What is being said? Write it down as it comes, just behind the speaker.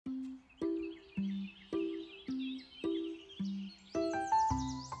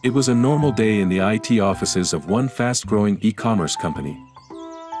It was a normal day in the IT offices of one fast-growing e-commerce company.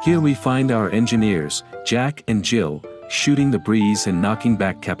 Here we find our engineers, Jack and Jill, shooting the breeze and knocking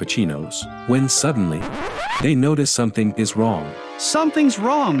back cappuccinos, when suddenly, they notice something is wrong. Something's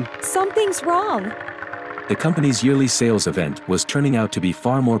wrong! Something's wrong! The company's yearly sales event was turning out to be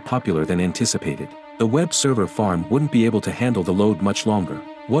far more popular than anticipated. The web server farm wouldn't be able to handle the load much longer.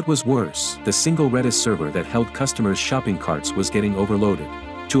 What was worse, the single Redis server that held customers' shopping carts was getting overloaded.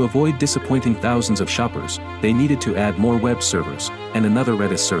 To avoid disappointing thousands of shoppers, they needed to add more web servers, and another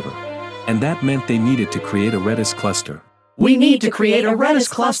Redis server. And that meant they needed to create a Redis cluster. We need to create a Redis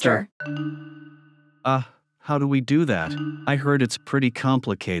cluster. How do we do that? I heard it's pretty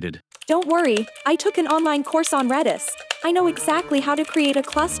complicated. Don't worry, I took an online course on Redis. I know exactly how to create a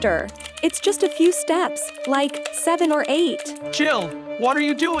cluster. It's just a few steps, like 7 or 8. Jill, what are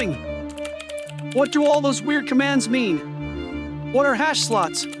you doing? What do all those weird commands mean? What are hash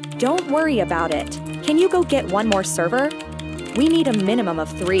slots? Don't worry about it. Can you go get one more server? We need a minimum of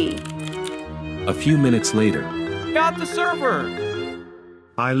 3. A few minutes later. Got the server!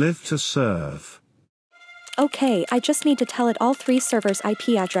 I live to serve. Okay, I just need to tell it all 3 servers'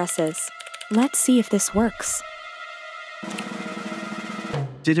 IP addresses. Let's see if this works.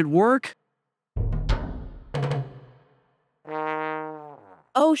 Did it work?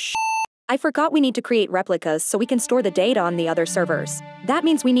 Oh I forgot we need to create replicas so we can store the data on the other servers. That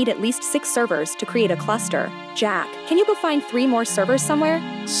means we need at least 6 servers to create a cluster. Jack, can you go find 3 more servers somewhere?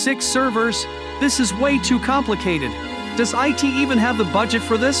 6 servers? This is way too complicated. Does IT even have the budget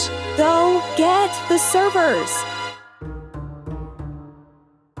for this? Go get the servers!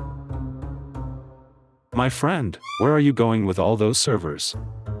 My friend, where are you going with all those servers?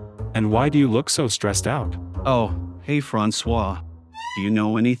 And why do you look so stressed out? Oh, hey François. Do you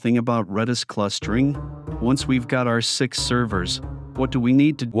know anything about Redis clustering? Once we've got our 6 servers, what do we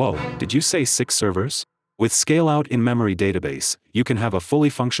need to— Whoa, did you say 6 servers? With ScaleOut In-Memory Database, you can have a fully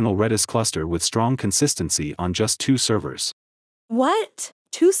functional Redis cluster with strong consistency on just 2 servers. What?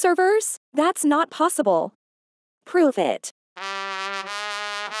 2 servers? That's not possible. Prove it.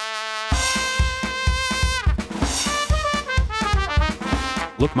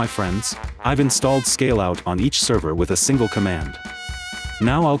 Look my friends, I've installed ScaleOut on each server with a single command.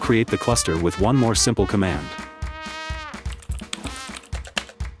 Now I'll create the cluster with one more simple command.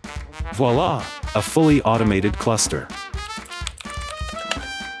 Voila! A fully automated cluster.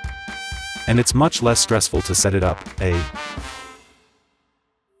 And it's much less stressful to set it up, eh?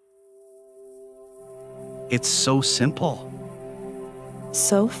 It's so simple.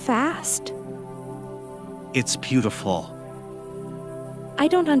 So fast. It's beautiful. I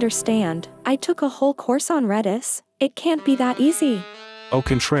don't understand. I took a whole course on Redis. It can't be that easy. Au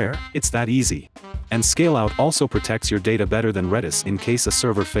contraire, it's that easy. And ScaleOut also protects your data better than Redis in case a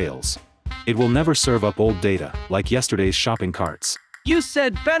server fails. It will never serve up old data, like yesterday's shopping carts. You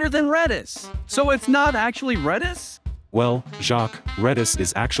said better than Redis, so it's not actually Redis? Well, Jacques, Redis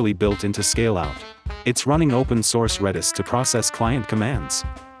is actually built into ScaleOut. It's running open source Redis to process client commands.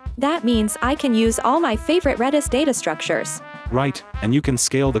 That means I can use all my favorite Redis data structures. Right, and you can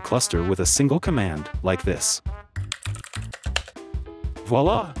scale the cluster with a single command, like this.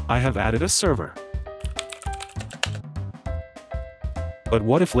 Voila, I have added a server. But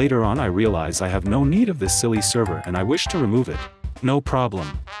what if later on I realize I have no need of this silly server and I wish to remove it? No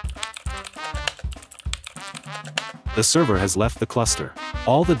problem. The server has left the cluster.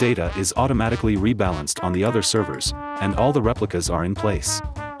 All the data is automatically rebalanced on the other servers, and all the replicas are in place.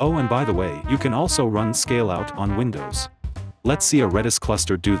 Oh, and by the way, you can also run ScaleOut on Windows. Let's see a Redis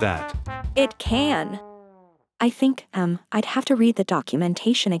cluster do that. It can. I think, I'd have to read the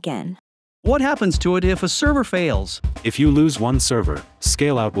documentation again. What happens to it if a server fails? If you lose one server,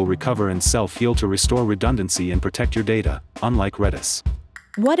 ScaleOut will recover and self-heal to restore redundancy and protect your data, unlike Redis.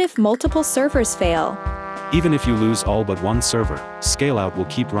 What if multiple servers fail? Even if you lose all but one server, ScaleOut will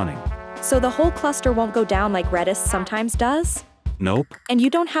keep running. So the whole cluster won't go down like Redis sometimes does? Nope. And you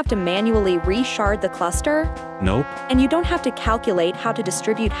don't have to manually re-shard the cluster? Nope. And you don't have to calculate how to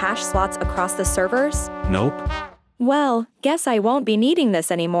distribute hash slots across the servers? Nope. Well, guess I won't be needing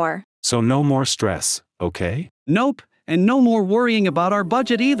this anymore. So no more stress, okay? Nope, and no more worrying about our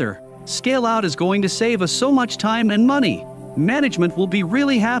budget either. ScaleOut is going to save us so much time and money. Management will be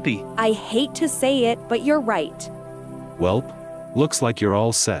really happy. I hate to say it, but you're right. Welp, looks like you're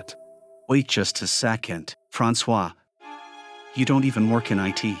all set. Wait just a second. François, you don't even work in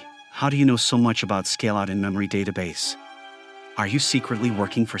IT. How do you know so much about ScaleOut In-Memory Database? Are you secretly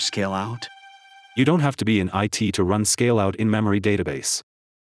working for ScaleOut? You don't have to be in IT to run ScaleOut In-Memory Database.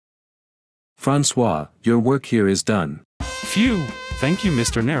 François, your work here is done. Phew, Thank you,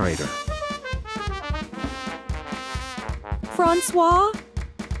 Mr. Narrator. François?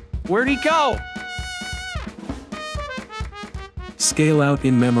 Where'd he go? ScaleOut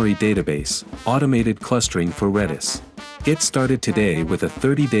In-Memory Database, automated clustering for Redis. Get started today with a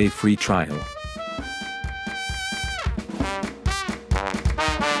 30-day free trial.